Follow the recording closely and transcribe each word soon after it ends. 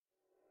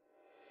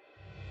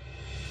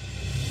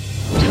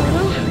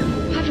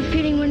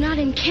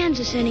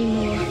Kansas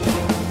anymore.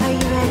 Are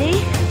you ready?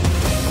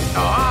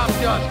 No, I'm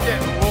just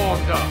getting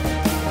warmed up.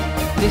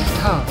 This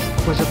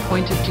task was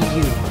appointed to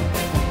you.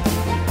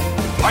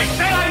 I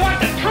said I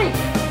want the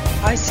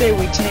truth! I say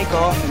we take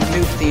off and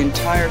nuke the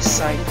entire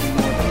site in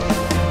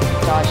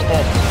orbit. Dodge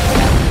this.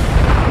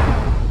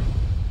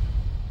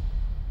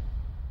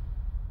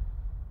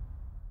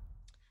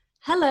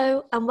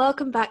 Hello and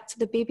welcome back to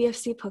the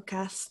BBFC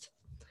podcast.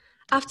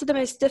 After the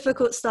most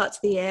difficult start to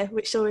the year,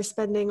 which saw us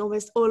spending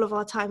almost all of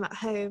our time at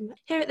home,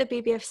 here at the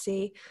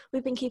BBFC,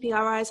 we've been keeping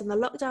our eyes on the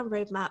lockdown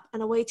roadmap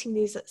and awaiting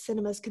news that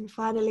cinemas can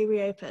finally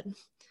reopen.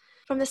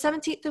 From the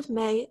 17th of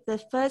May, the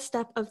third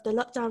step of the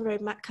lockdown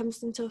roadmap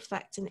comes into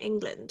effect in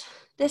England.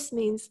 This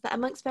means that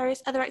amongst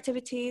various other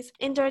activities,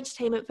 indoor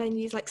entertainment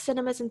venues like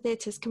cinemas and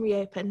theatres can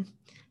reopen.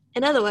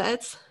 In other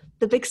words,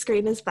 the big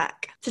screen is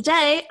back.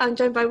 Today, I'm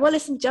joined by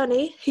Wallace and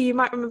Johnny, who you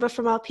might remember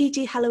from our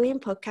PG Halloween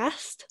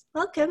podcast.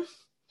 Welcome.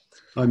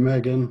 Hi,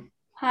 Megan.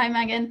 Hi,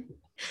 Megan.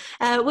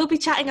 We'll be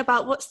chatting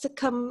about what's to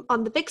come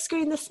on the big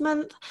screen this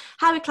month,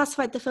 how we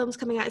classified the films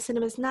coming out in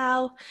cinemas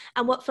now,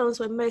 and what films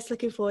we're most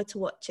looking forward to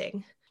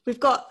watching. We've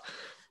got,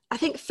 I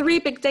think, 3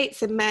 big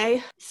dates in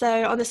May.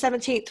 So on the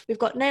 17th, we've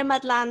got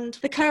Nomadland,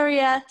 The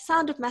Courier,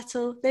 Sound of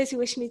Metal, Those Who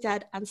Wish Me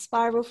Dead, and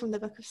Spiral from the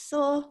Book of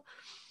Saw.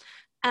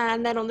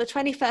 And then on the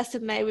 21st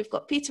of May, we've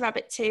got Peter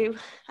Rabbit 2.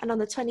 And on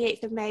the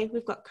 28th of May,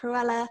 we've got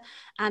Cruella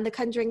and The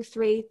Conjuring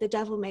 3, The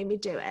Devil Made Me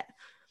Do It.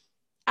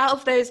 Out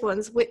of those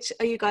ones, which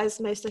are you guys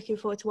most looking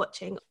forward to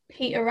watching?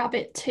 Peter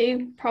Rabbit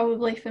 2,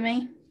 probably for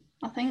me,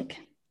 I think.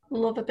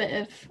 Love a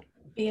bit of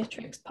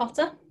Beatrix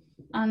Potter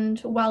and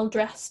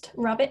well-dressed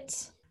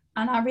rabbits.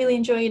 And I really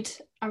enjoyed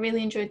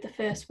the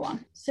first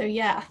one. So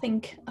yeah, I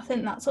think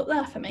that's up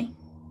there for me.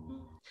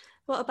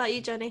 What about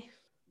you, Johnny?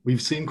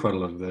 We've seen quite a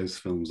lot of those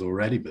films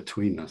already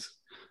between us.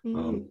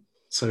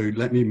 So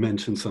let me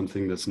mention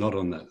something that's not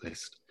on that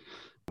list,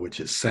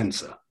 which is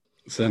Censor.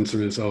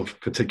 Censor is of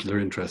particular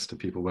interest to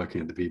people working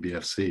at the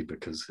BBFC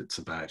because it's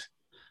about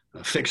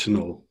a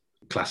fictional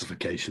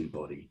classification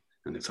body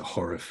and it's a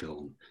horror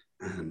film,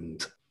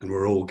 and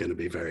we're all going to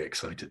be very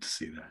excited to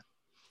see that.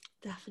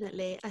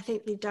 Definitely. I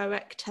think the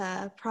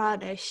director,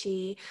 Prana,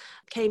 she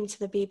came to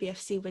the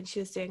BBFC when she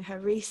was doing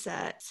her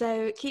research.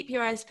 So keep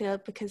your eyes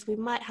peeled because we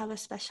might have a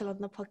special on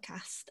the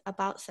podcast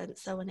about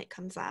Censor when it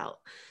comes out.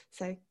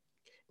 So,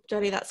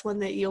 Johnny, that's one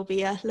that you'll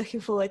be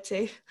looking forward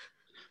to.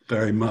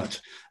 Very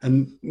much.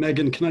 And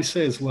Megan, can I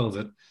say as well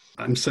that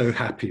I'm so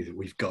happy that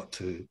we've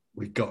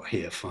got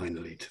here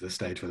finally to the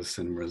stage where the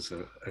cinemas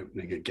are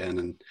opening again.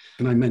 And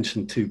can I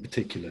mention 2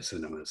 particular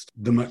cinemas?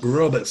 The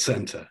McRoberts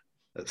Centre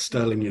at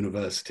Stirling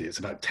University. It's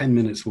about 10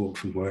 minutes walk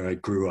from where I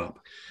grew up.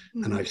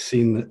 And I've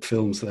seen that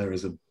films there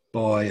as a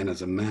boy and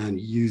as a man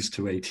used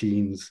to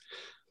 18s.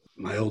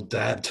 My old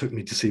dad took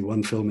me to see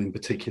one film in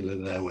particular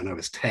there when I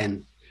was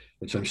 10,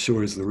 which I'm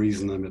sure is the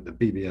reason I'm at the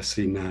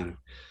BBFC now.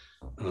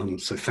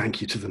 So thank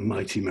you to the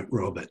mighty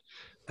McRobert.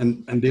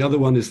 And the other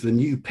one is the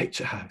new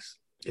Picture House.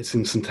 It's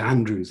in St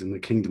Andrews in the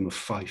Kingdom of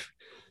Fife.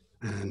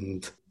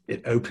 And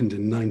it opened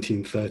in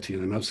 1930,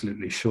 and I'm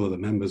absolutely sure the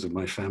members of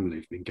my family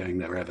have been going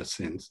there ever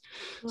since.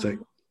 Wow. So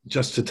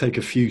just to take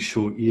a few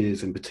short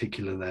years in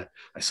particular there,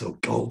 I saw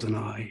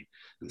GoldenEye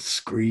and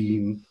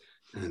Scream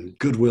and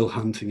Good Will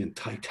Hunting and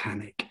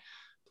Titanic.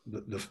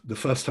 The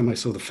first time I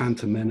saw the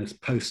Phantom Menace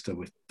poster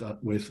with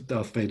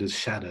Darth Vader's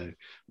shadow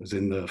was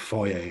in the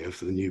foyer of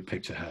the new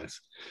Picture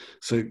House.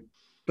 So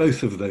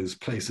both of those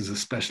places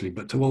especially,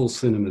 but to all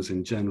cinemas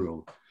in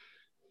general,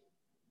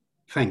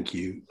 thank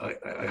you.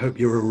 I hope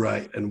you're all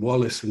right. And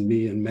Wallace and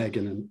me and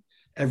Megan and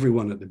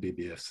everyone at the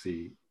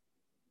BBFC,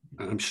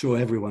 and I'm sure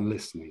everyone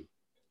listening,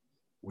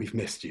 we've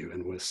missed you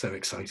and we're so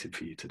excited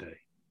for you today.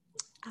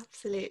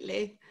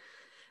 Absolutely.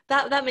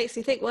 That makes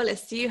me think,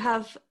 Wallace, do you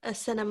have a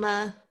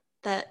cinema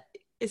that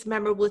is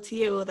memorable to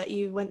you or that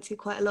you went to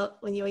quite a lot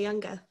when you were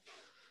younger?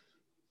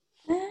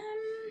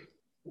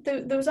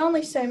 There was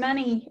only so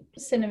many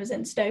cinemas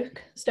in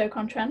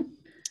Stoke-on-Trent.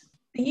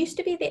 There used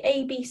to be the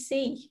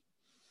ABC,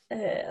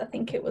 I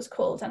think it was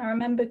called, and I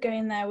remember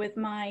going there with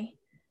my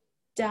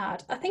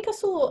dad. I can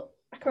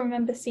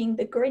remember seeing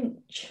The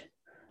Grinch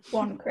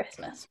one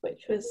Christmas,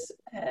 which was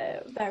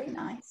very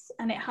nice,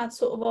 and it had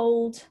sort of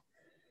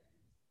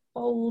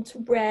old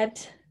red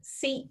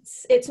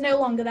seats. It's no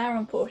longer there,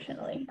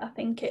 unfortunately. I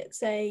think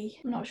I'm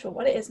not sure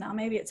what it is now.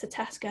 Maybe it's a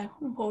Tesco,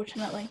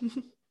 unfortunately.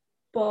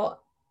 But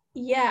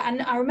yeah,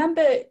 and I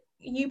remember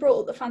you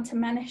brought up the Phantom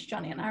Menace,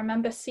 Johnny, and I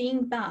remember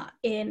seeing that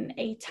in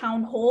a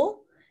town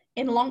hall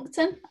in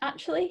Longton,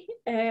 actually,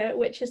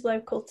 which is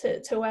local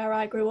to where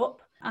I grew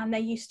up. And they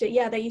used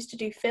to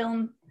do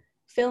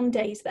film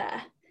days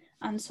there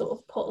and sort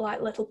of put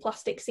like little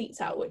plastic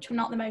seats out, which were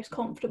not the most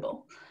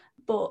comfortable.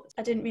 But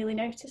I didn't really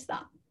notice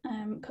that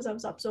because I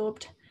was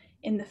absorbed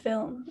in the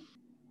film.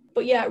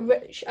 But yeah,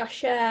 Rich, I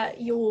share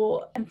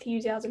your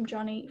enthusiasm,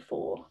 Johnny,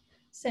 for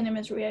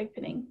cinemas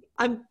reopening.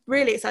 I'm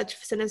really excited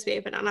for cinemas to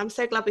reopen, and I'm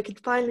so glad we could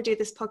finally do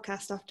this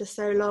podcast after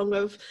so long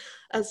of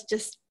us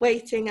just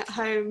waiting at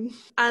home.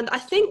 And I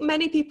think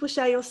many people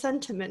share your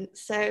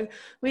sentiments. So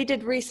we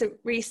did recent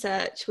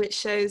research which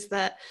shows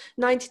that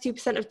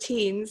 92% of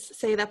teens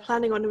say they're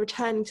planning on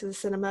returning to the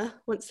cinema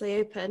once they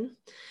open,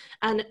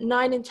 and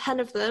 9 in 10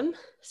 of them,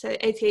 so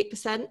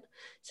 88%,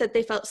 said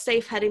they felt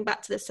safe heading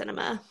back to the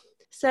cinema.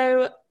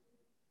 So,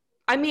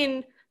 I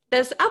mean,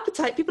 there's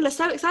appetite. People are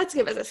so excited to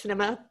go visit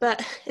cinema,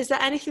 but is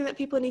there anything that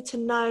people need to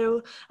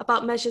know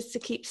about measures to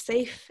keep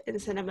safe in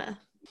cinema?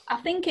 I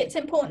think it's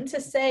important to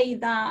say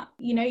that,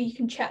 you know, you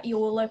can check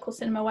your local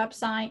cinema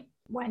website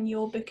when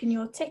you're booking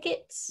your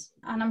tickets,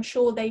 and I'm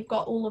sure they've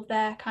got all of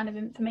their kind of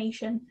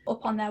information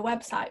up on their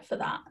website for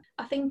that.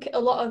 I think a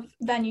lot of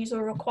venues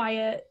will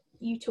require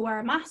you to wear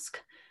a mask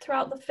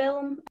throughout the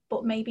film,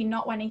 but maybe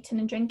not when eating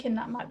and drinking.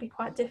 That might be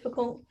quite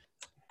difficult.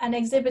 And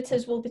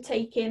exhibitors will be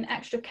taking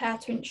extra care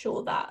to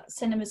ensure that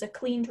cinemas are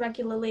cleaned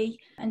regularly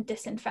and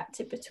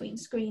disinfected between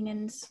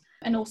screenings,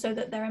 and also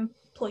that their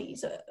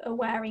employees are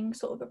wearing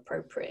sort of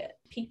appropriate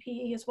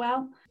PPE as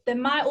well. There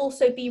might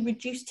also be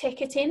reduced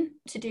ticketing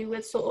to do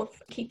with sort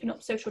of keeping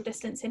up social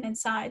distancing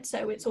inside,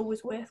 so it's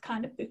always worth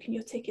kind of booking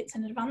your tickets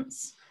in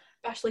advance,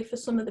 especially for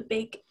some of the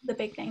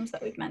big names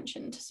that we've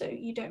mentioned, so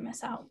you don't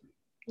miss out.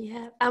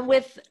 Yeah, and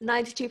with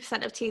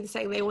 92% of teens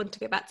saying they want to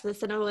go back to the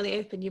cinema when they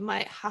open, you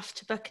might have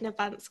to book in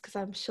advance because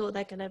I'm sure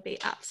they're going to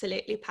be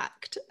absolutely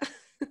packed.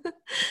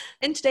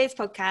 In today's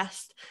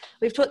podcast,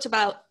 we've talked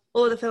about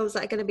all the films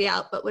that are going to be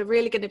out, but we're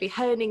really going to be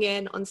honing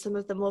in on some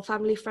of the more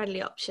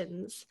family-friendly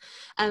options.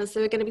 So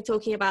we're going to be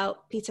talking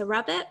about Peter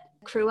Rabbit,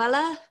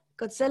 Cruella,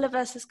 Godzilla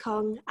vs.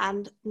 Kong,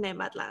 and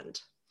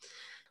Nomadland.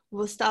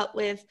 We'll start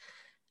with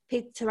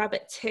Peter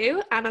Rabbit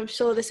 2, and I'm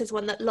sure this is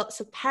one that lots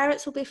of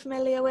parents will be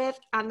familiar with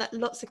and that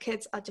lots of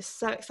kids are just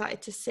so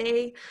excited to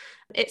see.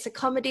 It's a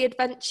comedy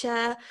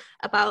adventure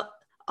about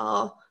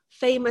our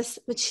famous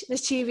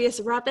mischievous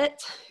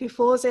rabbit who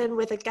falls in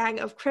with a gang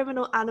of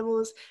criminal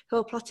animals who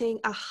are plotting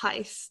a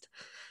heist.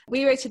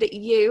 We rated it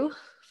U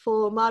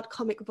for mild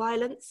comic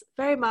violence,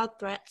 very mild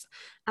threats,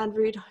 and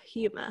rude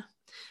humour.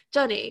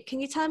 Johnny, can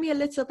you tell me a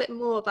little bit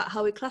more about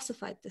how we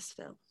classified this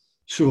film?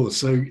 Sure.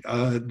 So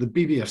the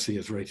BBFC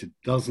has rated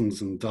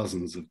dozens and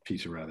dozens of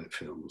Peter Rabbit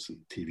films and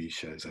TV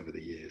shows over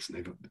the years, and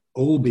they've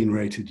all been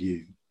rated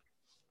U,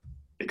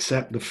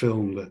 except the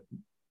film that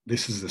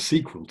this is the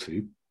sequel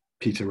to,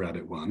 Peter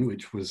Rabbit 1,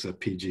 which was a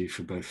PG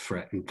for both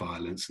threat and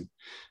violence.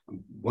 And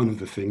one of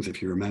the things, if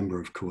you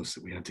remember, of course,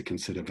 that we had to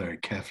consider very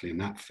carefully in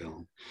that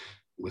film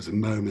was a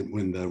moment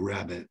when the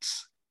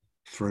rabbits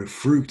throw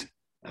fruit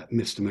at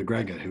Mr.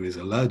 McGregor, who is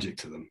allergic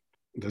to them.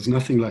 There's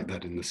nothing like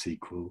that in the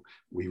sequel.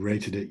 We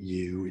rated it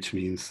U, which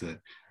means that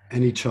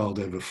any child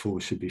over 4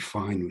 should be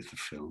fine with the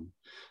film.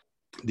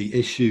 The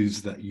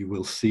issues that you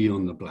will see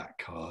on the black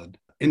card,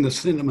 in the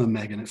cinema,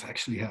 Megan, it's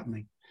actually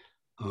happening,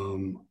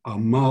 are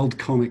mild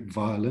comic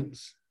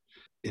violence.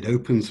 It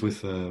opens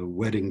with a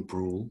wedding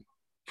brawl,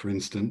 for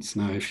instance.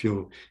 Now, if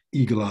you're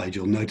eagle-eyed,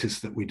 you'll notice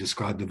that we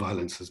describe the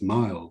violence as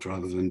mild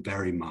rather than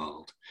very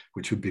mild,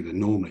 which would be the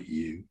norm at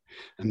U.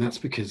 And that's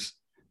because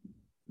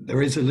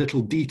there is a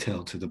little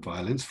detail to the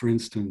violence. For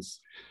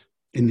instance,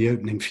 in the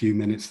opening few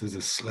minutes, there's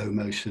a slow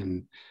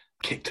motion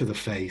kick to the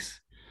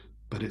face,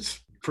 but it's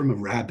from a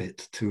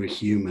rabbit to a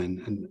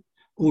human, and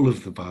all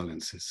of the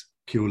violence is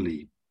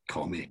purely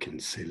comic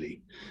and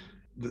silly.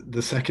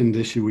 The second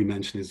issue we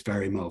mentioned is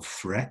very mild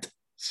threat.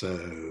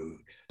 So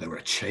there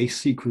are chase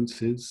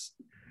sequences.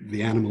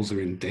 The animals are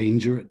in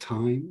danger at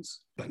times,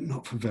 but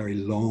not for very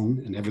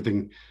long, and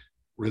everything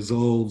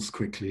resolves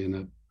quickly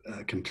in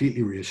a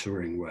completely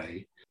reassuring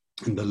way.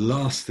 And the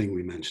last thing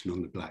we mentioned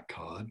on the black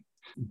card,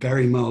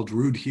 very mild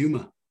rude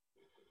humor.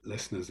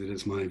 Listeners, it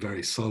is my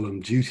very solemn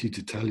duty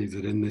to tell you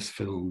that in this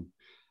film,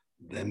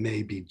 there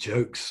may be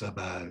jokes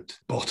about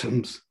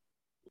bottoms,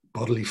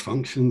 bodily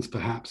functions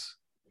perhaps,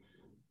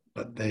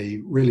 but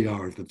they really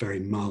are of the very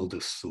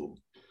mildest sort.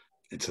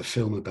 It's a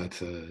film about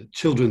a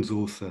children's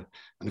author,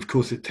 and of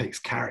course it takes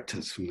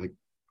characters from the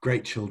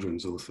great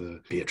children's author,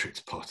 Beatrix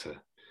Potter.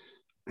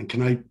 And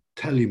can I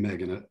tell you,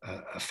 Megan,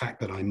 a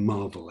fact that I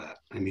marvel at,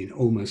 I mean,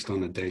 almost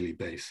on a daily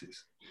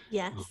basis?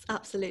 Yes,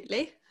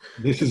 absolutely.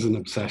 This is an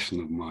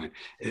obsession of mine.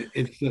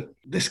 It's that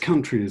this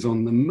country is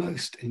on the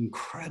most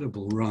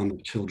incredible run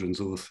of children's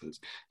authors.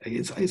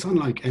 It's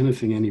unlike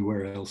anything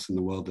anywhere else in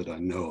the world that I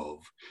know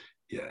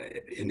of,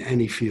 in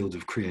any field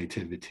of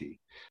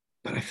creativity.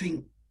 But I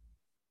think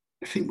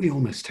we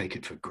almost take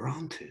it for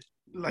granted.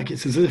 Like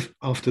it's as if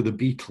after the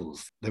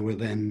Beatles, there were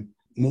then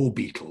more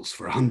Beatles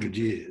for 100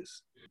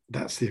 years.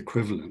 That's the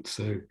equivalent.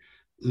 So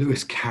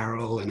Lewis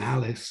Carroll and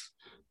Alice,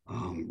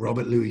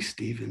 Robert Louis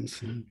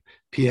Stevenson,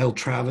 P.L.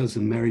 Travers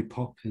and Mary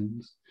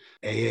Poppins,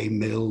 A.A.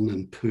 Milne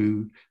and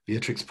Pooh,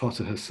 Beatrix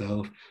Potter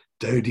herself,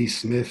 Dodie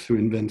Smith, who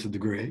invented the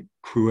great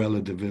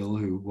Cruella de Vil,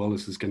 who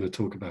Wallace is going to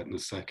talk about in a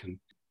second,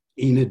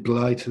 Enid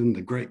Blyton,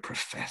 the great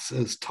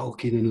professors,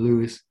 Tolkien and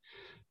Lewis,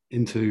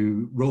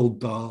 into Roald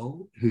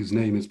Dahl, whose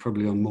name is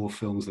probably on more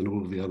films than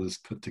all of the others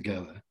put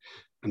together.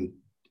 And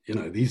You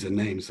know, these are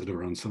names that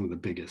are on some of the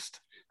biggest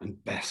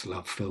and best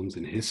loved films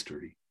in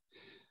history.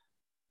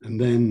 And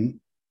then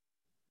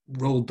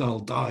Roald Dahl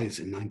dies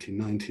in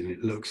 1990, and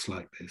it looks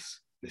like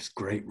this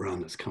great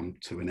run has come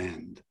to an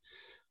end.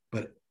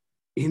 But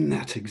in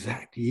that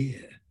exact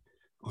year,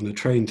 on a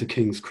train to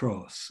King's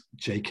Cross,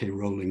 J.K.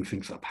 Rowling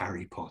thinks up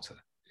Harry Potter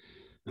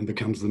and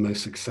becomes the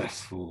most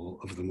successful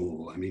of them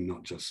all. I mean,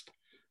 not just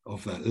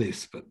of that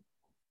list, but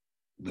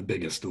the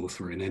biggest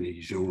author in any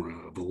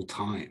genre of all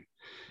time.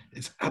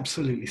 It's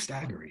absolutely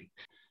staggering.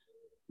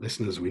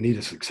 Listeners, we need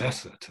a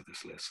successor to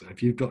this list. So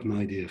if you've got an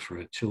idea for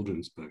a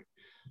children's book,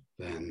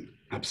 then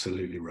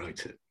absolutely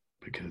write it,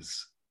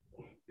 because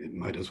it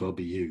might as well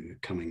be you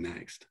coming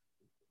next.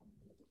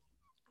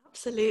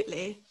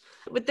 Absolutely.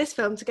 With this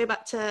film, to go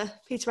back to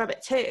Peter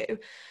Rabbit 2,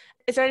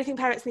 is there anything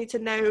parents need to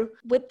know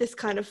with this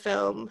kind of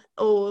film,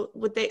 or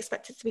would they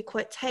expect it to be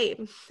quite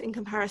tame in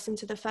comparison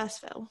to the first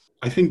film?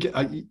 I think,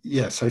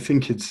 yes, I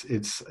think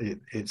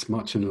it's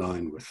much in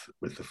line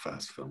with the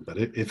first film, but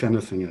if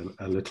anything,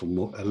 a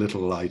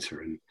little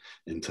lighter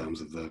in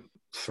terms of the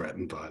threat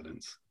and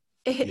violence.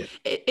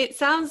 It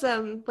sounds,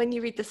 when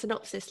you read the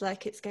synopsis,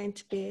 like it's going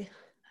to be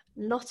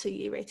not a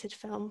U-rated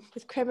film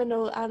with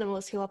criminal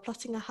animals who are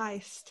plotting a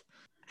heist.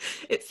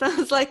 It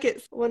sounds like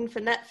it's one for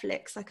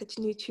Netflix, like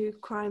a new true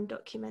crime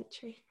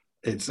documentary.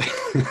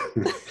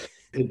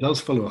 It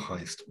does follow a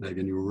heist,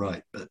 Megan, you're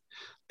right, but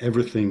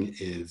everything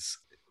is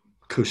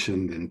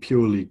cushioned in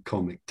purely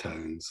comic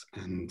tones,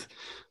 and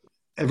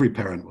every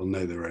parent will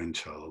know their own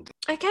child.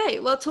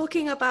 Okay, well,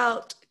 talking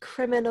about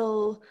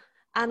criminal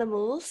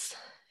animals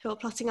who are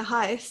plotting a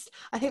heist,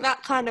 I think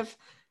that kind of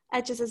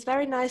edges us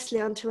very nicely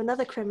onto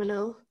another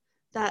criminal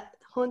that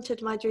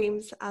haunted my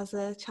dreams as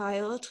a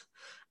child.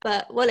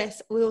 But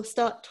Wallace, we'll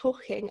start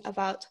talking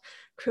about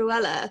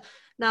Cruella.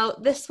 Now,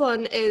 this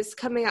one is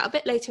coming out a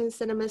bit later in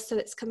cinemas, so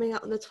it's coming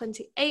out on the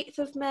 28th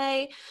of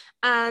May.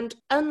 And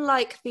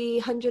unlike the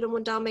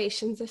 101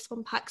 Dalmatians, this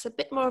one packs a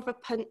bit more of a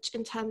punch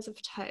in terms of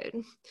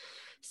tone.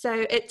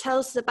 So it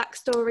tells the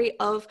backstory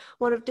of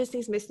one of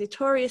Disney's most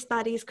notorious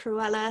baddies,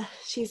 Cruella.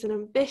 She's an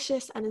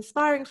ambitious and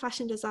inspiring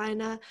fashion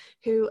designer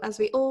who, as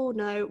we all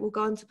know, will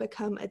go on to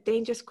become a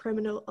dangerous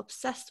criminal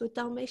obsessed with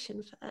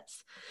Dalmatian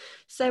furs.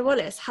 So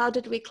Wallace, how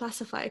did we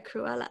classify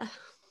Cruella?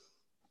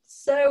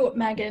 So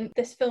Megan,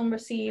 this film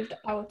received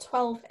our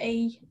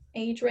 12A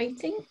age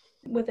rating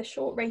with a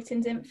short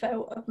ratings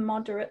info of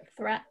moderate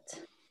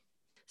threat.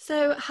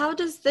 So how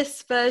does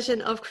this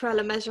version of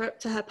Cruella measure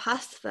up to her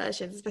past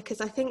versions? Because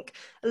I think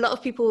a lot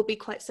of people will be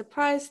quite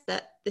surprised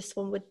that this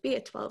one would be a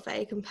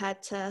 12A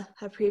compared to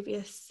her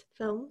previous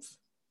films.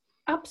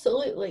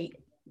 Absolutely.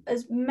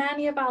 As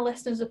many of our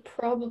listeners are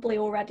probably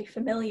already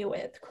familiar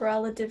with,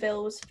 Cruella de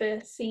Vil was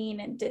first seen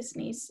in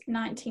Disney's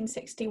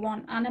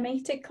 1961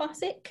 animated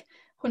classic,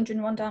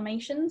 101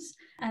 Dalmatians,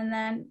 and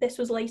then this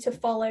was later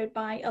followed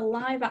by a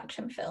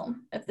live-action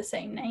film of the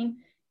same name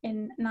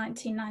in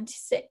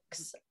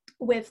 1996.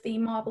 With the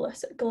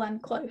marvellous Glenn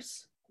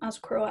Close as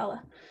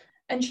Cruella.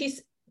 And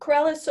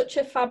Cruella's such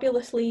a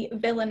fabulously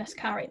villainous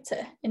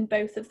character in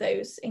both of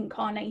those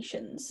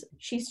incarnations.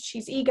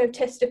 She's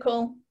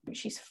egotistical,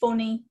 she's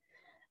funny,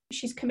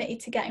 she's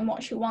committed to getting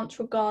what she wants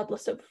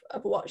regardless of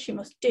what she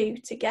must do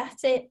to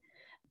get it.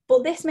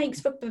 But this makes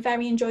for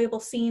very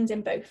enjoyable scenes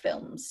in both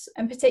films,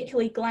 and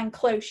particularly Glenn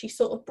Close, she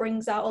sort of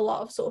brings out a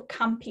lot of sort of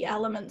campy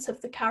elements of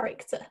the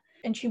character.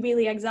 And she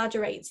really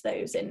exaggerates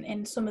those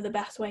in some of the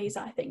best ways,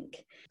 I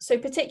think. So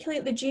particularly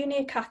at the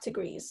junior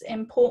categories,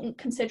 important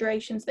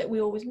considerations that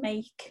we always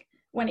make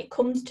when it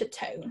comes to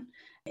tone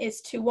is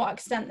to what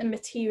extent the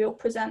material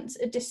presents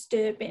a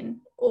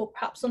disturbing or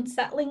perhaps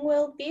unsettling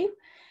worldview.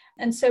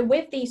 And so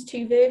with these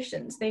two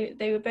versions, they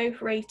were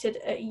both rated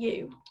at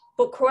U.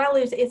 But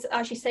Cruella is,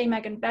 as you say,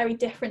 Megan, very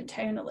different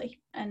tonally,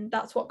 and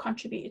that's what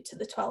contributed to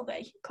the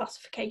 12A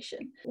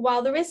classification.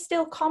 While there is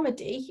still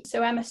comedy,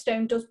 so Emma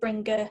Stone does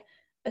bring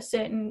a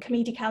certain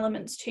comedic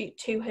elements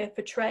to her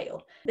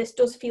portrayal. This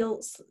does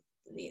feel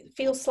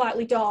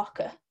slightly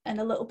darker and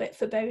a little bit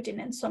foreboding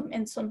in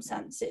some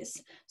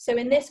senses. So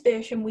in this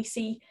version, we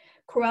see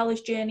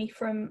Cruella's journey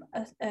from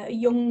a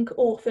young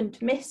orphaned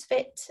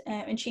misfit,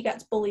 and she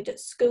gets bullied at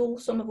school,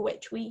 some of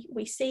which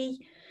we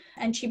see,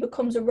 and she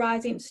becomes a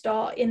rising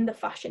star in the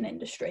fashion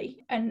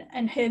industry,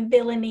 and her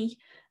villainy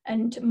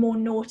and more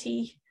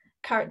naughty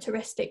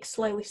characteristics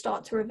slowly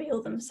start to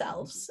reveal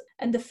themselves.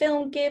 And the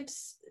film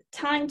gives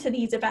time to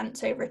these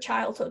events over a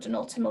childhood and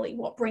ultimately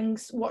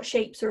what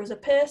shapes her as a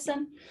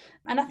person.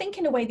 And I think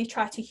in a way they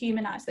try to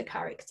humanise the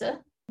character,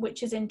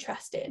 which is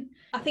interesting.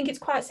 I think it's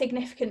quite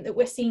significant that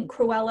we're seeing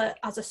Cruella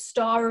as a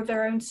star of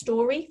her own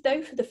story,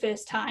 though, for the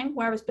first time,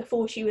 whereas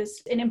before she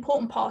was an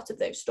important part of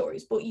those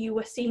stories, but you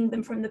were seeing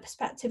them from the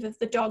perspective of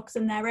the dogs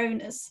and their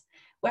owners.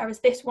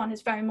 Whereas this one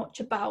is very much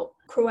about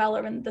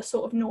Cruella and the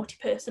sort of naughty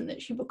person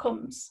that she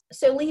becomes.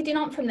 So leading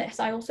on from this,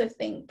 I also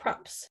think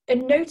perhaps a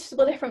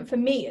noticeable difference for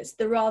me is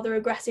the rather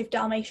aggressive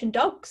Dalmatian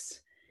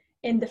dogs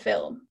in the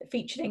film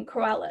featured in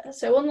Cruella.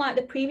 So unlike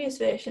the previous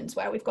versions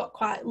where we've got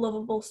quite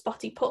lovable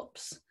spotty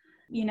pups,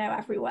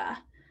 everywhere,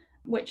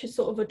 which is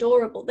sort of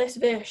adorable. This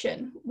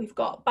version, we've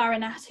got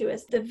Baroness, who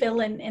is the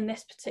villain in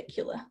this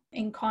particular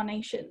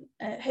incarnation.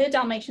 Her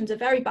Dalmatians are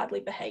very badly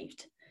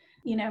behaved,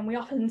 you know, and we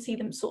often see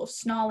them sort of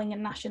snarling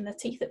and gnashing their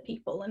teeth at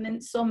people. And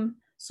in some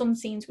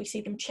scenes, we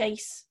see them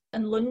chase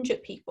and lunge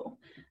at people.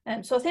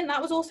 So I think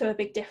that was also a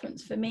big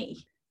difference for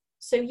me.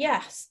 So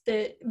yes,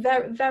 the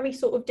very, very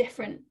sort of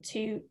different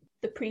to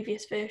the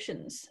previous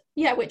versions.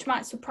 Yeah, which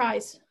might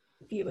surprise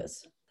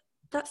viewers.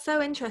 That's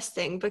so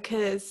interesting,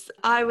 because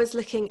I was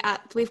looking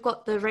at, we've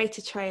got the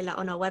rated trailer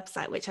on our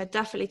website, which I'd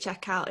definitely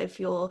check out if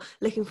you're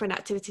looking for an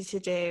activity to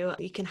do.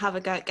 You can have a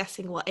go at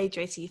guessing what age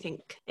rating you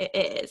think it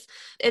is.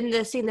 In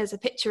the scene, there's a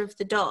picture of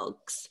the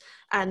dogs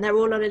and they're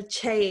all on a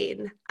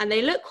chain and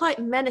they look quite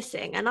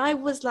menacing. And I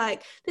was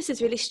like, this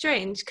is really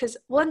strange, because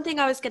one thing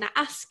I was going to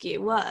ask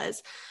you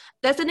was,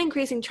 there's an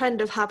increasing trend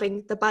of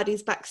having the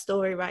baddie's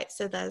backstory, right?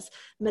 So there's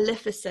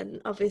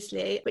Maleficent,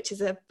 obviously, which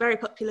is a very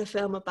popular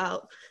film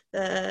about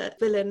the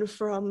villain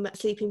from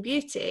Sleeping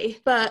Beauty.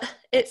 But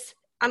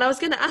and I was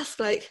going to ask,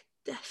 like,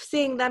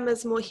 seeing them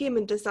as more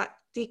human, does that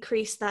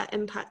decrease their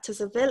impact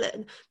as a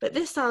villain? But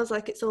this sounds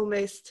like it's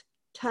almost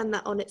turned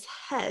that on its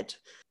head.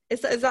 Is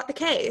that the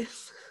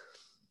case?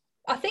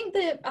 I think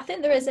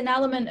there is an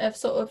element of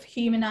sort of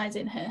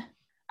humanising her.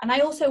 And I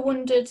also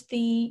wondered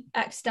the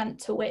extent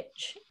to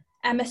which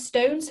Emma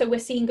Stone, so we're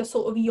seeing a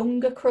sort of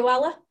younger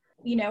Cruella,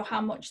 you know,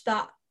 how much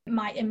that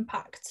might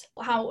impact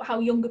how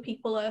younger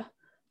people are,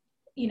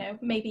 you know,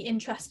 maybe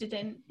interested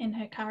in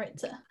her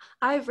character.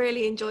 I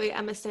really enjoy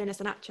Emma Stone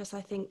as an actress. I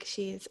think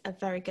she's a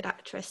very good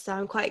actress, so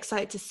I'm quite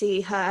excited to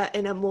see her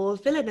in a more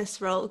villainous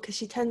role, because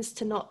she tends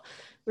to not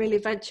really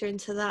venture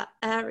into that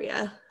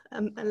area,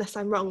 unless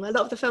I'm wrong. A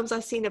lot of the films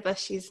I've seen of her,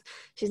 she's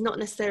not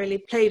necessarily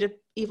played an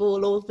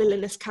evil or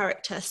villainous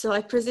character, so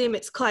I presume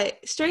it's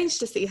quite strange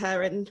to see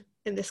her in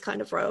this kind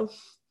of role.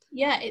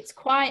 Yeah, it's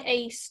quite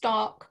a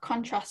stark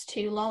contrast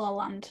to La La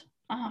Land,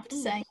 I have to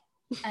say.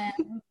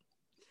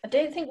 I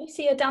don't think we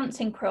see a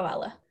dancing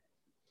Cruella.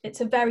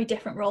 It's a very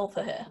different role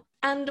for her.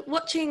 And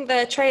watching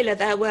the trailer,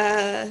 there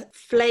were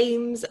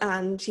flames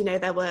and, you know,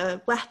 there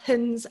were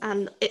weapons,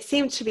 and it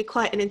seemed to be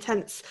quite an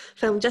intense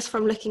film just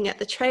from looking at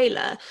the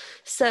trailer.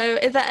 So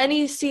are there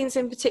any scenes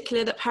in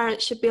particular that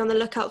parents should be on the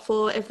lookout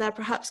for if they're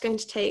perhaps going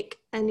to take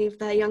any of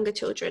their younger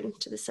children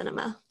to the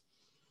cinema?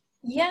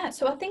 Yeah,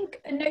 so I think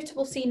a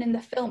notable scene in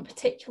the film,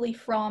 particularly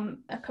from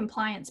a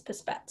compliance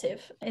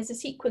perspective, is a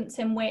sequence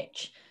in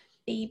which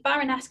the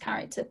Baroness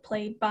character,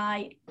 played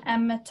by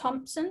Emma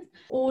Thompson,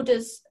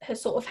 orders her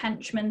sort of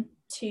henchmen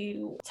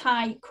to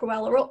tie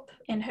Cruella up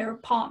in her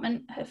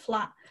apartment, her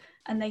flat,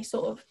 and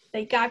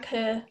they gag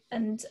her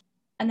and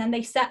then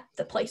they set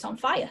the place on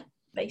fire,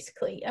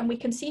 basically. And we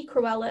can see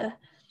Cruella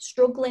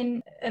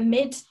struggling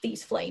amid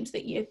these flames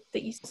that you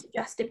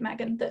suggested,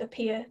 Megan,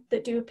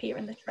 that do appear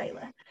in the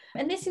trailer.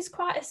 And this is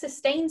quite a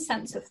sustained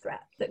sense of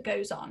threat that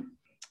goes on.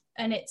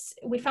 And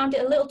we found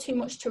it a little too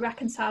much to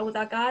reconcile with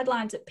our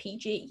guidelines at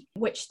PG,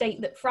 which state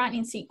that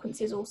frightening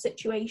sequences or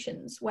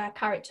situations where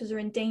characters are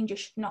in danger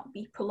should not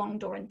be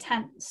prolonged or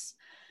intense.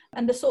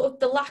 And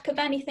the lack of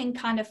anything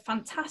kind of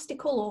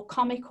fantastical or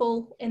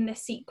comical in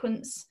this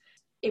sequence,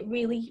 it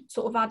really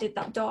sort of added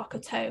that darker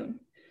tone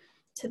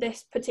to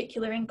this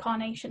particular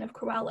incarnation of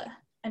Cruella.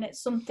 And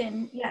it's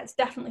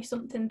definitely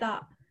something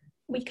that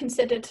we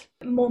considered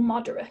more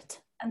moderate,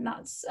 and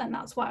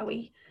that's why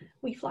we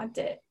flagged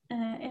it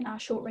in our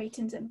short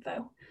ratings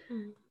info.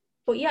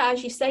 But yeah,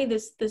 as you say,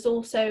 there's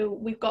also,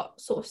 we've got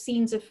sort of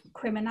scenes of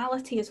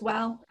criminality as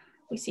well.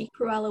 We see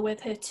Cruella with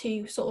her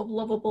two sort of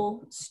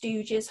lovable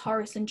stooges,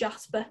 Horace and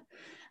Jasper,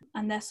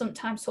 and they're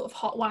sometimes sort of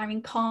hot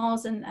wiring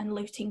cars and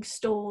looting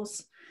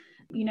stores,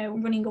 you know,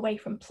 running away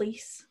from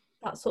police,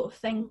 that sort of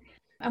thing.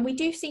 And we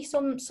do see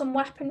some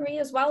weaponry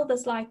as well.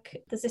 There's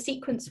a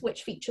sequence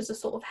which features a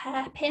sort of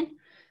hairpin,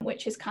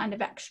 which is kind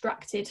of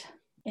extracted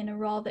in a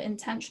rather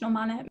intentional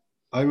manner.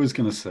 I was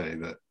going to say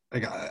that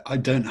I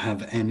don't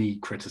have any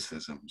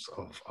criticisms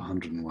of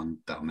 101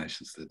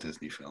 Dalmatians, the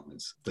Disney film.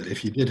 But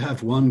if you did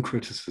have one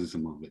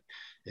criticism of it,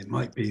 it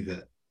might be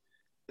that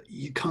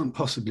you can't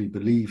possibly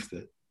believe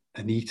that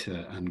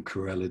Anita and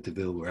Cruella de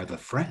Vil were ever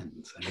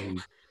friends. I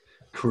mean,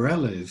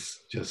 Cruella is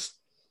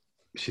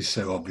she's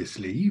so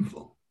obviously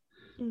evil.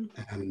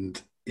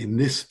 And in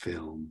this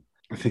film,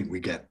 I think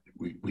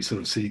we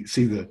sort of see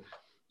the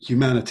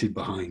humanity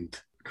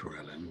behind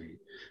Cruella,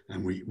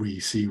 and we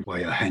see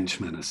why her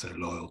henchmen are so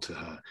loyal to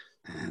her,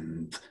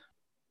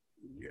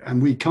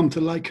 and we come to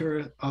like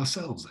her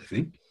ourselves, I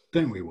think,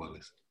 don't we,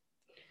 Wallace?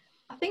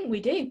 I think we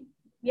do.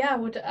 Yeah,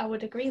 I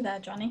would agree there,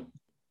 Johnny.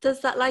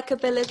 Does that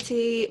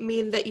likability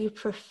mean that you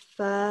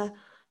prefer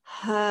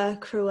her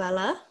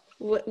Cruella?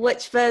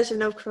 Which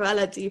version of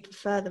Cruella do you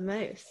prefer the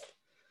most?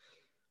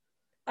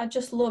 I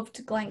just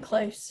loved Glenn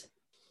Close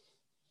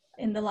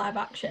in the live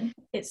action.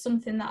 It's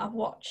something that I've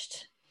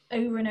watched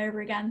over and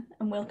over again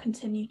and will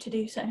continue to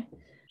do so,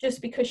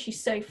 just because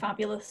she's so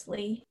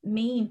fabulously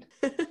mean.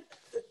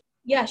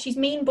 Yeah, she's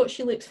mean, but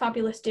she looks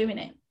fabulous doing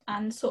it.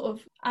 And sort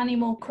of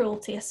animal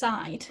cruelty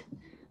aside,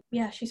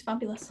 yeah, she's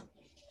fabulous.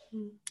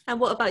 And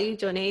what about you,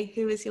 Johnny?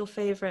 Who is your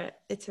favourite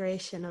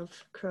iteration of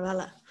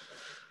Cruella?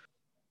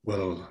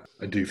 Well,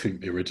 I do think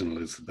the original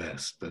is the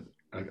best, but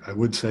I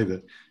would say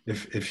that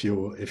if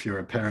you're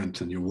a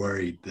parent and you're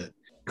worried that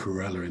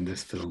Cruella in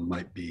this film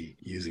might be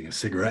using a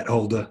cigarette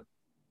holder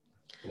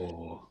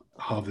or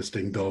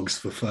harvesting dogs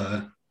for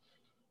fur,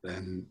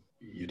 then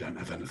you don't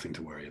have anything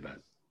to worry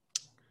about.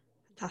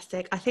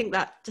 Fantastic. I think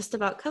that just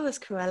about covers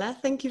Cruella.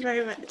 Thank you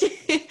very much.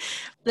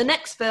 The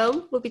next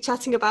film we'll be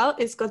chatting about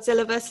is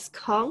Godzilla vs.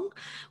 Kong,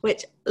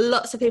 which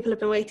lots of people have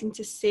been waiting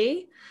to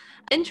see.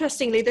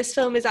 Interestingly, this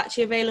film is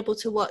actually available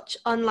to watch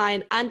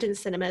online and in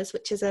cinemas,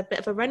 which is a bit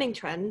of a running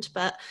trend,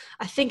 but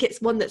I think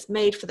it's one that's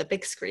made for the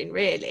big screen,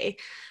 really.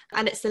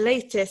 And it's the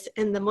latest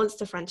in the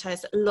monster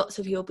franchise that lots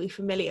of you will be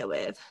familiar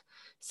with.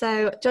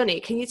 So,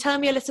 Johnny, can you tell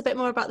me a little bit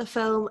more about the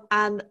film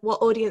and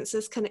what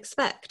audiences can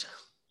expect?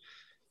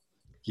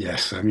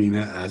 Yes, I mean,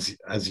 as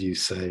you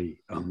say,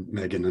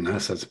 Megan, and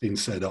as has been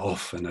said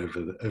often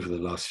over the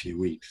last few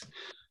weeks,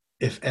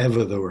 if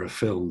ever there were a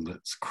film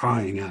that's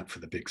crying out for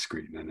the big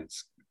screen, then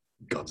it's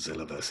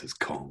Godzilla vs.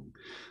 Kong.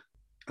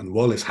 And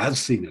Wallace has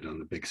seen it on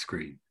the big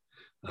screen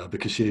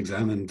because she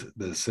examined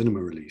the cinema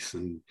release,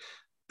 and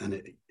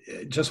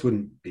it just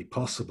wouldn't be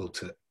possible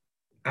to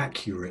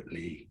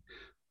accurately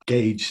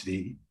gauge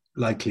the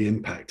likely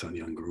impact on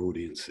younger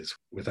audiences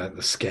without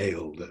the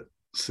scale that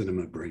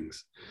cinema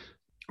brings.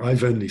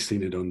 I've only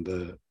seen it on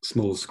the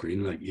small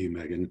screen, like you,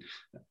 Megan.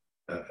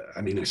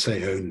 I mean, I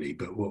say only,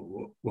 but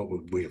what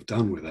would we have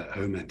done with that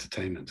home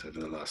entertainment over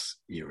the last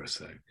year or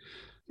so?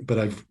 But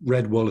I've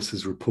read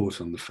Wallace's report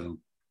on the film.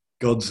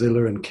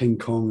 Godzilla and King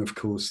Kong, of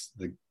course,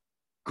 the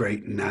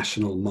great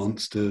national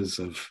monsters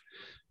of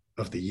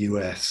the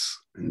US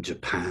and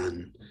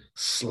Japan,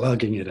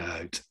 slugging it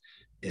out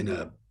in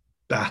a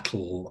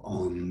battle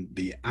on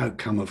the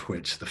outcome of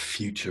which the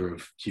future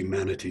of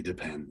humanity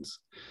depends.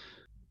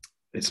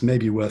 It's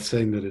maybe worth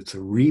saying that it's a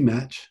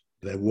rematch.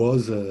 There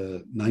was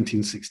a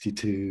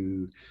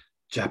 1962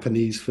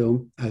 Japanese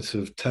film out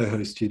of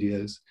Toho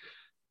Studios,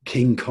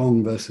 King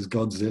Kong versus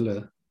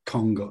Godzilla.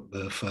 Kong got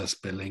the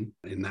first billing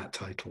in that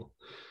title,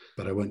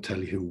 but I won't tell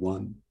you who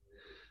won.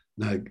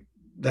 Now,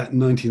 that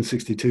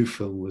 1962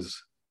 film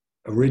was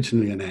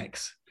originally an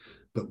X,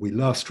 but we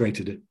last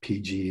rated it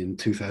PG in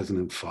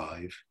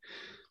 2005.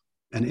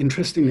 And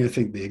interestingly, I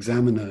think the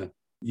Examiner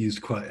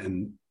used quite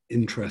an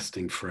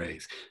interesting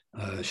phrase.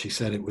 She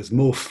said it was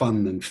more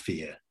fun than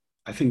fear.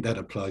 I think that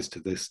applies to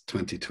this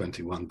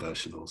 2021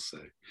 version also.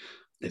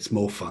 It's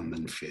more fun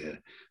than fear.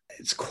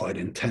 It's quite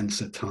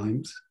intense at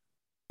times.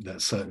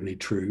 That's certainly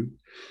true.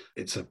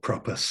 It's a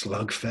proper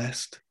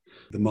slugfest.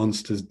 The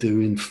monsters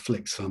do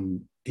inflict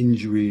some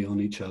injury on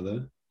each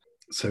other.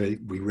 So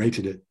we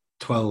rated it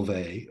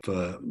 12A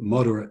for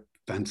moderate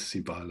fantasy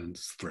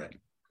violence threat.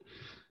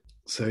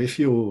 So if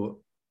you're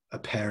a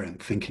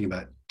parent thinking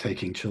about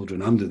taking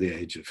children under the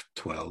age of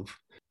 12,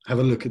 have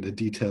a look at the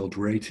detailed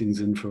ratings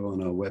info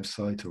on our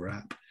website or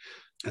app,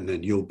 and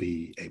then you'll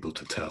be able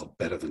to tell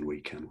better than we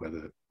can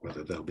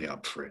whether they'll be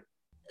up for it.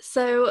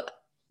 So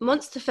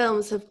monster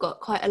films have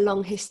got quite a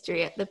long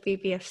history at the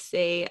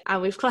BBFC,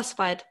 and we've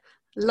classified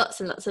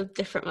lots and lots of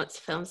different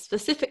monster films,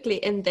 specifically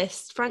in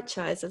this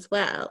franchise as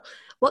well.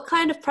 What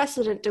kind of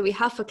precedent do we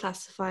have for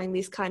classifying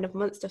these kind of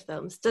monster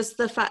films? Does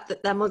the fact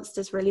that they're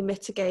monsters really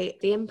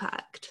mitigate the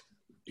impact?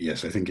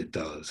 Yes, I think it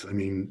does. I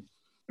mean,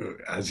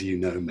 as you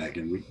know,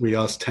 Megan, we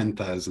ask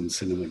 10,000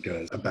 cinema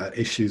goers about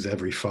issues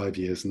every 5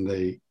 years, and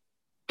they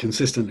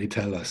consistently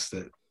tell us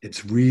that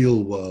it's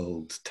real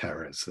world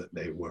terrors that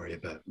they worry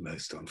about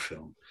most on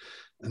film.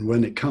 And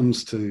when it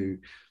comes to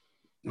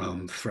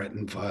threat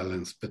and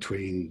violence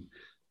between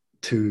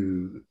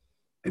two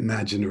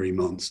imaginary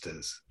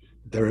monsters,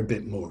 they're a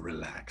bit more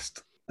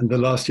relaxed. And the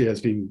last year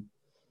has been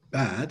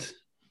bad,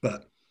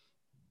 but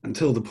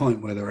until the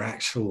point where there are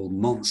actual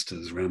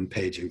monsters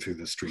rampaging through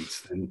the streets,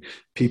 then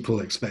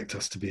people expect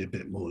us to be a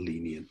bit more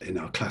lenient in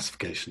our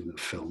classification of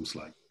films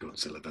like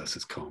Godzilla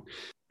vs. Kong.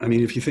 I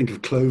mean, if you think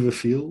of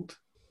Cloverfield,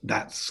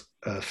 that's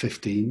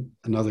 15,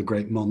 another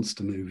great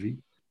monster movie.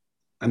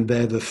 And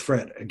there the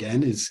threat,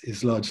 again,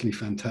 is largely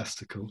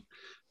fantastical,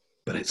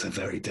 but it's a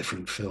very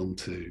different film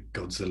to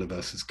Godzilla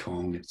vs.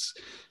 Kong.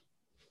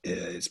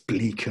 It's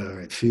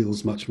bleaker. It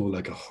feels much more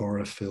like a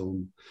horror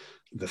film.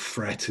 The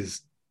threat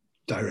is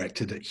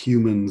directed at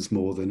humans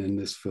more than in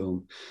this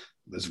film.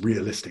 There's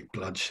realistic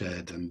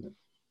bloodshed. And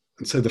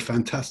so the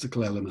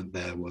fantastical element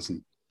there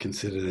wasn't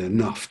considered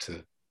enough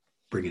to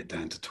bring it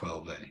down to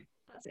 12A.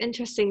 That's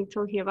interesting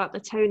talking about the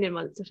tone in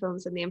monster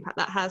films and the impact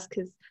that has,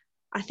 because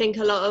I think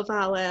a lot of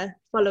our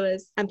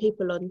followers and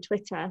people on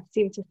Twitter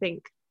seem to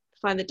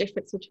find the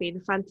difference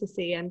between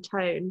fantasy and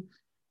tone.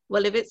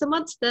 Well, if it's a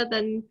monster,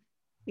 then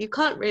you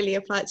can't really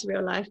apply it to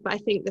real life, but I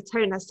think the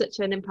tone has such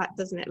an impact,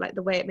 doesn't it? Like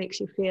the way it makes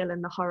you feel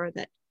and the horror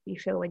that you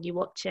feel when you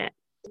watch it.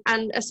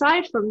 And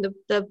aside from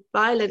the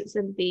violence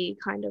and the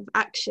kind of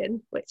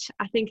action, which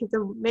I think is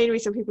the main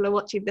reason people are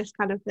watching this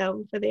kind of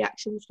film, for the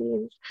action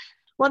scenes,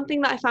 one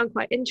thing that I found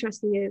quite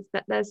interesting is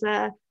that there's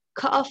a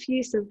cut-off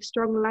use of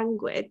strong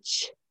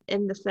language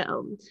in the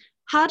film,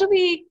 How do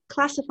we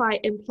classify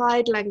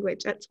implied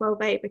language at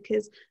 12A?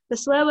 Because the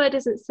swear word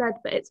isn't said,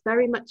 but it's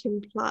very much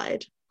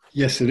implied.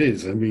 Yes, it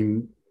is. I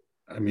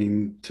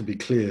mean, to be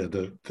clear,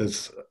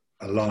 there's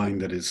a line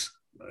that is,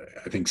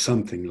 I think,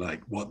 something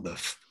like "what the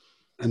f,"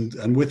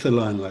 and with a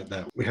line like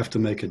that, we have to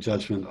make a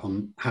judgment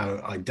on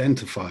how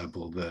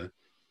identifiable the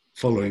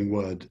following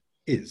word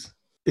is.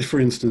 If,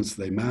 for instance,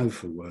 they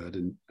mouth a word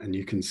and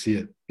you can see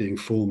it being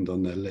formed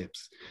on their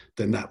lips,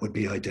 then that would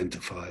be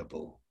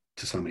identifiable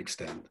to some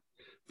extent.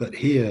 But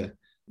here,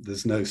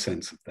 there's no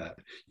sense of that.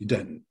 You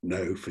don't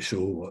know for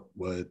sure what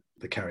word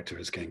the character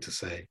is going to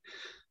say.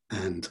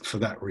 And for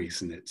that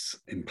reason, it's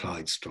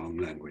implied strong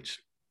language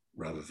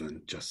rather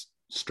than just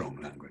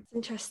strong language.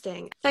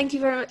 Interesting. Thank you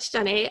very much,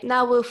 Jenny.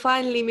 Now we'll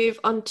finally move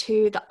on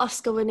to the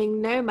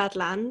Oscar-winning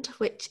Nomadland,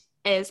 which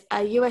is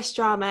a US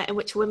drama in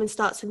which a woman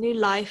starts a new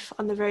life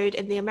on the road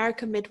in the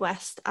American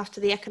Midwest after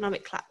the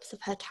economic collapse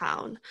of her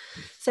town.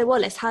 So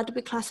Wallace, how do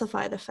we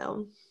classify the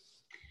film?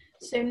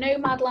 So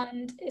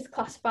Nomadland is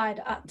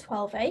classified at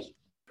 12A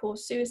for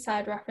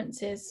suicide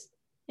references,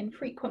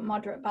 infrequent,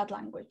 moderate, bad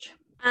language.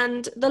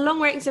 And the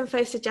long ratings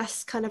info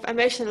suggests kind of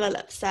emotional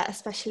upset,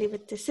 especially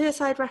with the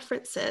suicide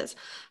references.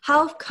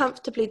 How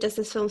comfortably does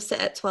this film sit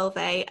at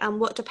 12A, and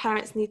what do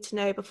parents need to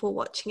know before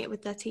watching it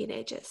with their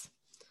teenagers?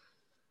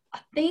 I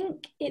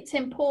think it's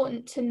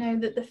important to know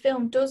that the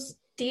film does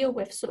deal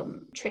with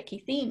some tricky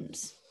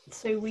themes.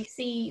 So we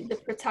see the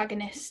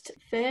protagonist,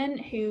 Fern,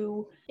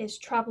 who is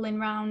travelling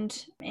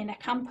around in a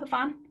camper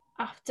van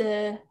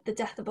after the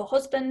death of her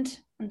husband,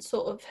 and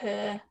sort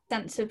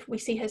of we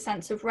see her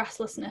sense of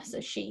restlessness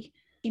as she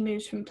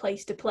moves from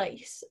place to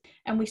place.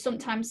 And we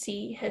sometimes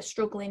see her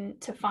struggling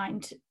to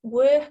find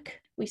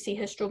work. We see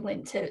her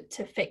struggling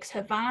to fix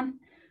her van,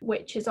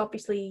 which is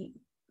obviously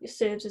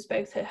serves as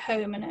both her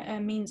home and a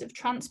means of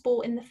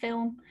transport in the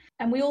film.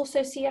 And we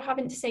also see her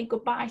having to say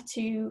goodbye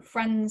to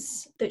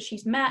friends that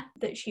she's met,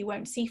 that she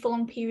won't see for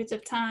long periods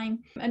of time,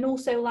 and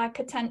also like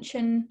a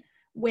tension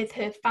with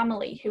her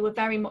family, who are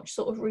very much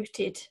sort of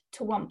rooted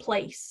to one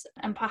place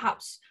and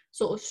perhaps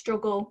sort of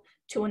struggle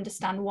to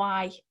understand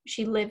why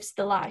she lives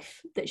the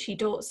life that she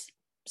does.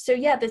 So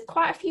yeah, there's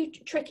quite a few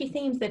tricky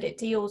themes that it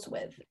deals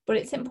with, but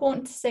it's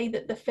important to say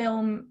that the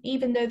film,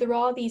 even though there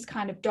are these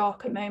kind of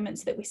darker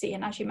moments that we see,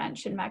 and as you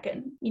mentioned,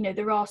 Megan, you know,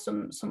 there are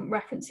some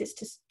references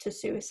to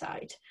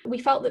suicide. We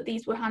felt that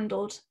these were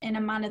handled in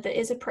a manner that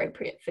is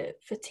appropriate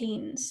for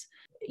teens,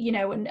 you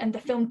know, and the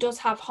film does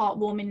have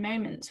heartwarming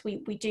moments. We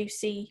do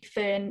see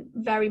Fern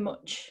very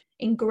much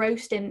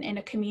engrossed in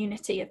a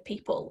community of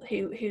people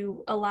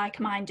who are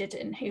like-minded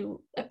and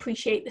who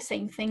appreciate the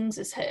same things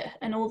as her.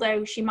 And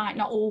although she might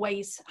not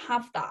always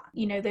have that,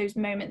 you know, those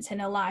moments in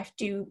her life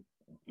do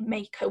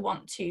make her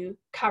want to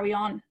carry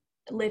on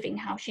living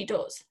how she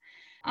does.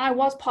 I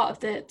was part of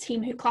the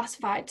team who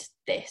classified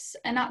this,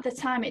 and at the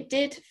time it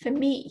did, for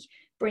me,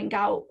 bring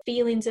out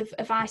feelings of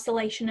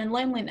isolation and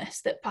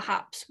loneliness that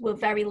perhaps were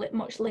very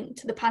much linked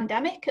to the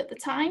pandemic at the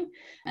time,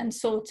 and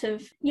sort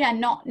of,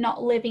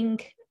 not living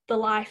the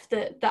life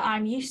that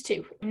I'm used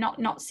to,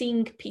 not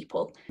seeing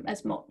people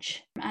as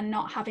much and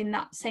not having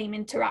that same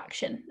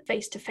interaction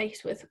face to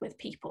face with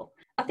people.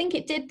 I think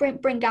it did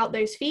bring out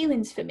those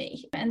feelings for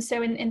me. And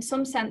so in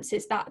some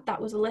senses that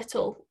was a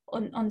little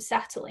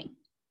unsettling.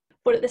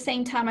 But at the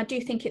same time, I do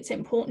think it's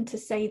important to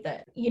say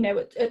that, you know,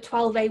 at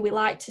 12A, we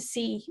like to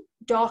see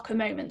darker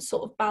moments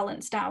sort of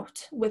balanced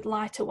out with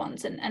lighter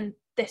ones. And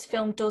this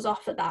film does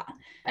offer that.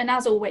 And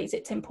as always,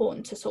 it's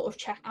important to sort of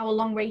check our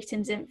long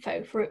ratings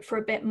info for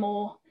a bit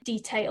more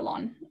detail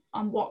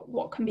on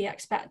what can be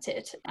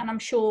expected. And I'm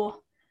sure,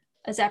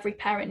 as every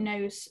parent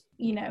knows,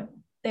 you know,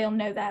 they'll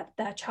know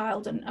their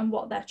child and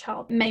what their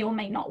child may or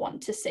may not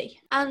want to see.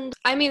 And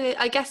I mean,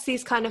 I guess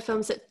these kind of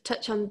films that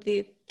touch on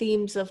the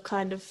themes of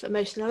kind of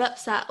emotional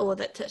upset, or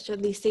that touch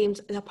on these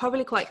themes, are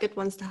probably quite good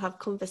ones to have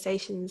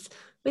conversations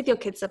with your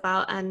kids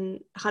about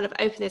and kind of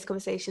open those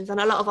conversations. And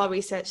a lot of our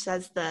research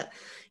says that,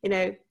 you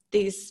know,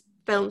 these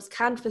films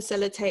can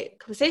facilitate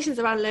conversations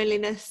around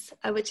loneliness,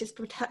 which is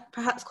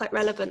perhaps quite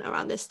relevant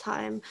around this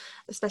time,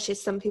 especially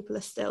as some people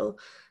are still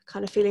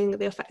kind of feeling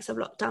the effects of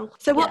lockdown.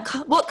 So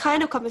what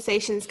kind of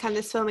conversations can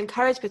this film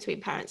encourage between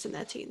parents and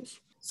their teens?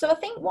 So I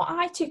think what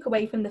I took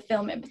away from the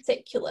film in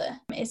particular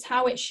is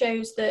how it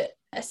shows that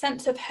a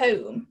sense of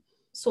home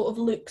sort of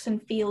looks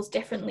and feels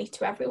differently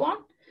to everyone.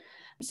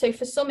 So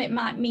for some, it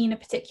might mean a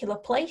particular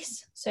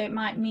place. So it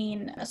might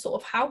mean a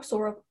sort of house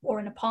or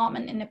an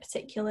apartment in a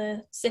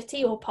particular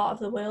city or part of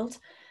the world.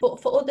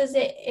 But for others,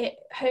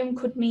 home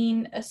could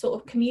mean a sort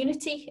of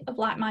community of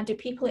like-minded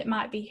people. It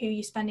might be who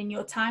you're spending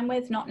your time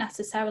with, not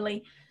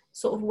necessarily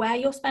sort of where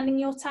you're spending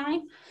your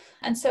time.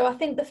 And so I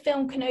think the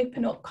film can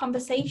open up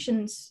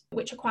conversations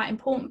which are quite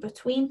important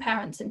between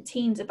parents and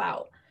teens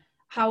about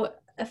how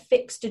a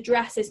fixed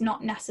address is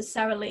not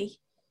necessarily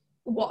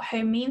what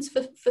home means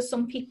for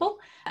some people.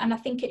 And I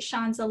think it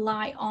shines a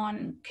light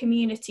on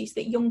communities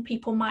that young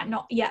people might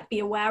not yet be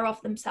aware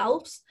of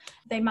themselves.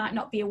 They might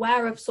not be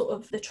aware of sort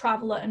of the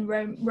traveller and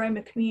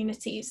Roma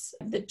communities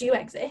that do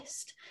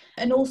exist,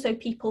 and also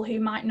people who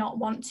might not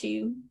want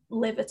to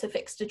live at a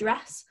fixed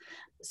address.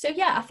 So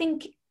yeah, I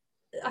think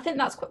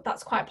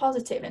that's quite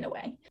positive in a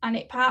way. And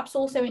it perhaps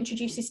also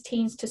introduces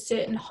teens to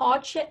certain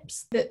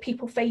hardships that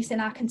people face in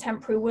our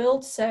contemporary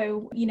world.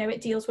 So, you know,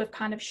 it deals with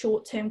kind of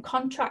short-term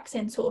contracts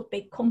in sort of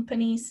big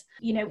companies,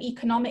 you know,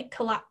 economic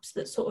collapse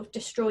that sort of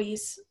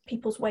destroys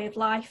people's way of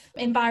life,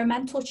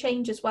 environmental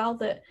change as well,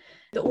 that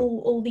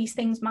all these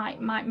things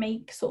might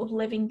make sort of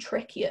living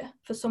trickier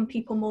for some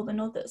people more than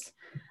others.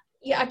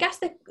 Yeah, I guess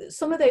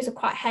some of those are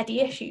quite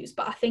heady issues,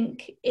 but I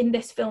think in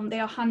this film they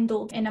are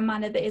handled in a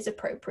manner that is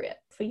appropriate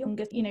for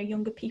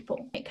younger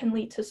people. It can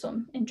lead to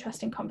some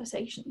interesting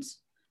conversations.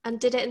 And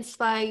did it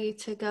inspire you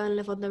to go and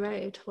live on the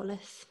road,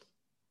 Wallace?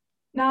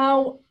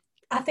 Now,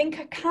 I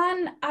think I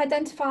can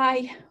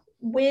identify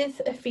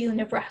with a feeling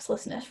of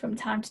restlessness from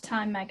time to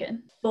time,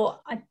 Megan, but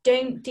I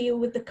don't deal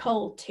with the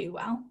cold too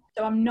well.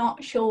 So I'm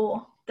not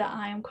sure that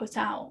I am cut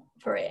out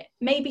for it.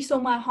 Maybe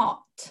somewhere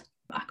hot,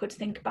 I could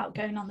think about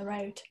going on the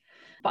road.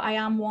 But I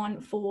am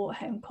one for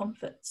home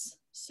comforts,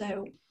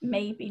 so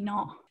maybe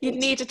not. You'd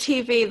need a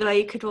TV where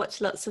you could watch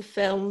lots of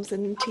films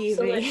and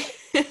TV.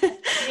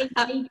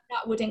 Maybe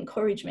that would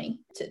encourage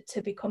me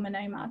to become a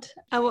nomad.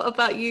 And what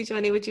about you,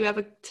 Johnny? Would you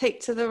ever take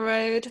to the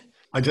road?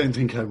 I don't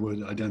think I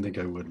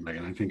would,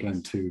 Megan. I think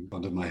I'm too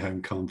fond of my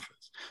home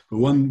comforts. But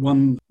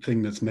one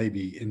thing that's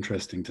maybe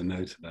interesting to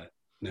note about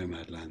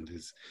Nomadland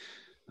is,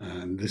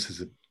 and this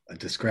is a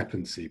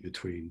discrepancy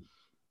between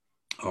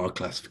our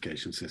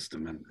classification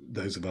system and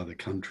those of other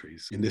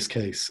countries. In this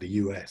case, the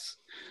US,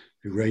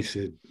 who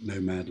rated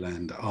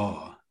Nomadland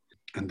R.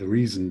 And the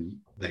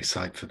reason they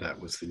cite for that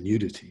was the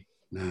nudity.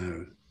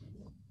 Now,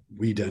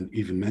 we don't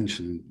even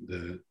mention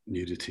the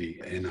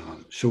nudity in our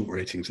short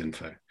ratings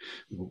info.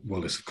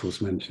 Wallace, of course,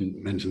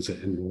 mentions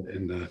it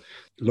in the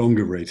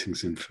longer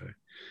ratings info.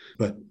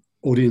 But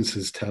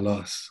audiences tell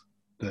us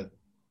that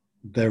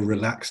they're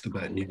relaxed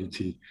about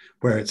nudity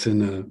where it's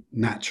in a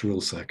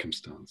natural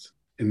circumstance.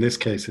 In this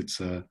case, it's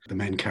the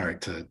main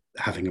character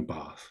having a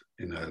bath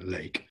in a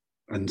lake.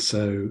 And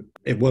so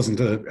it wasn't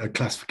a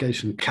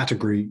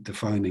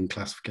category-defining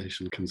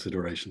classification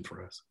consideration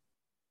for us.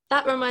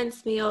 That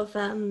reminds me of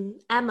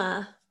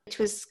Emma, which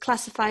was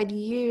classified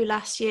U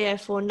last year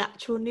for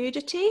natural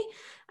nudity.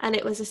 And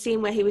it was a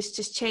scene where he was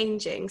just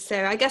changing.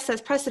 So I guess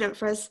there's precedent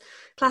for us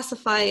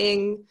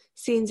classifying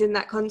scenes in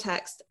that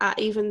context at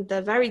even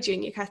the very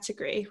junior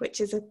category, which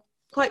is a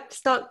quite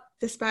stark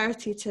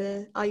disparity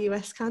to our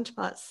US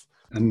counterparts.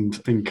 And I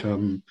think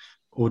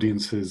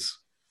audiences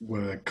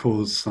were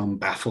caused some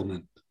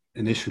bafflement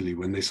initially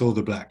when they saw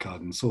the black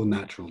card and saw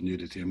natural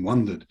nudity and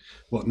wondered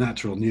what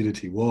natural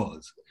nudity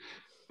was.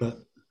 But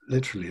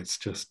literally, it's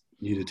just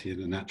nudity in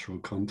a natural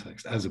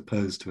context as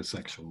opposed to a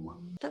sexual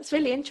one. That's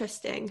really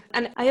interesting.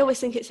 And I always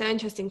think it's so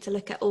interesting to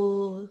look at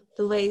all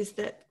the ways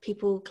that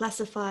people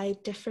classify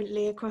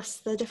differently across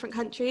the different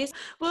countries.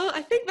 Well,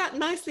 I think that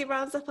nicely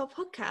rounds up our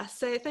podcast.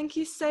 So thank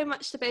you so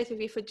much to both of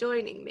you for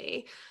joining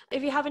me.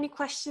 If you have any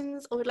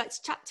questions or would like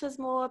to chat to us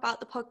more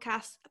about the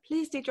podcast,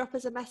 please do drop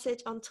us a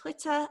message on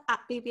Twitter at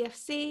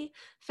BBFC,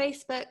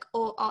 Facebook,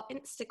 or our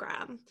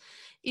Instagram.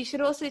 You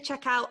should also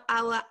check out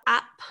our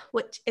app,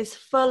 which is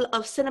full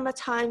of cinema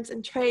times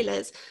and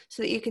trailers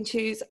so that you can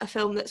choose a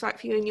film that's right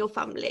for you and your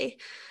family.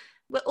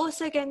 We're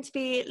also going to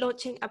be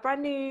launching a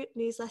brand new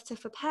newsletter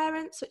for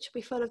parents, which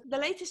will be full of the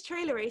latest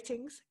trailer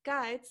ratings,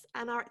 guides,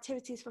 and our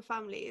activities for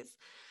families.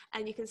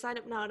 And you can sign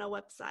up now on our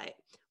website.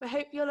 We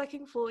hope you're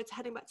looking forward to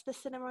heading back to the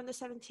cinema on the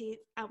 17th,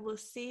 and we'll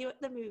see you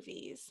at the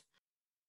movies.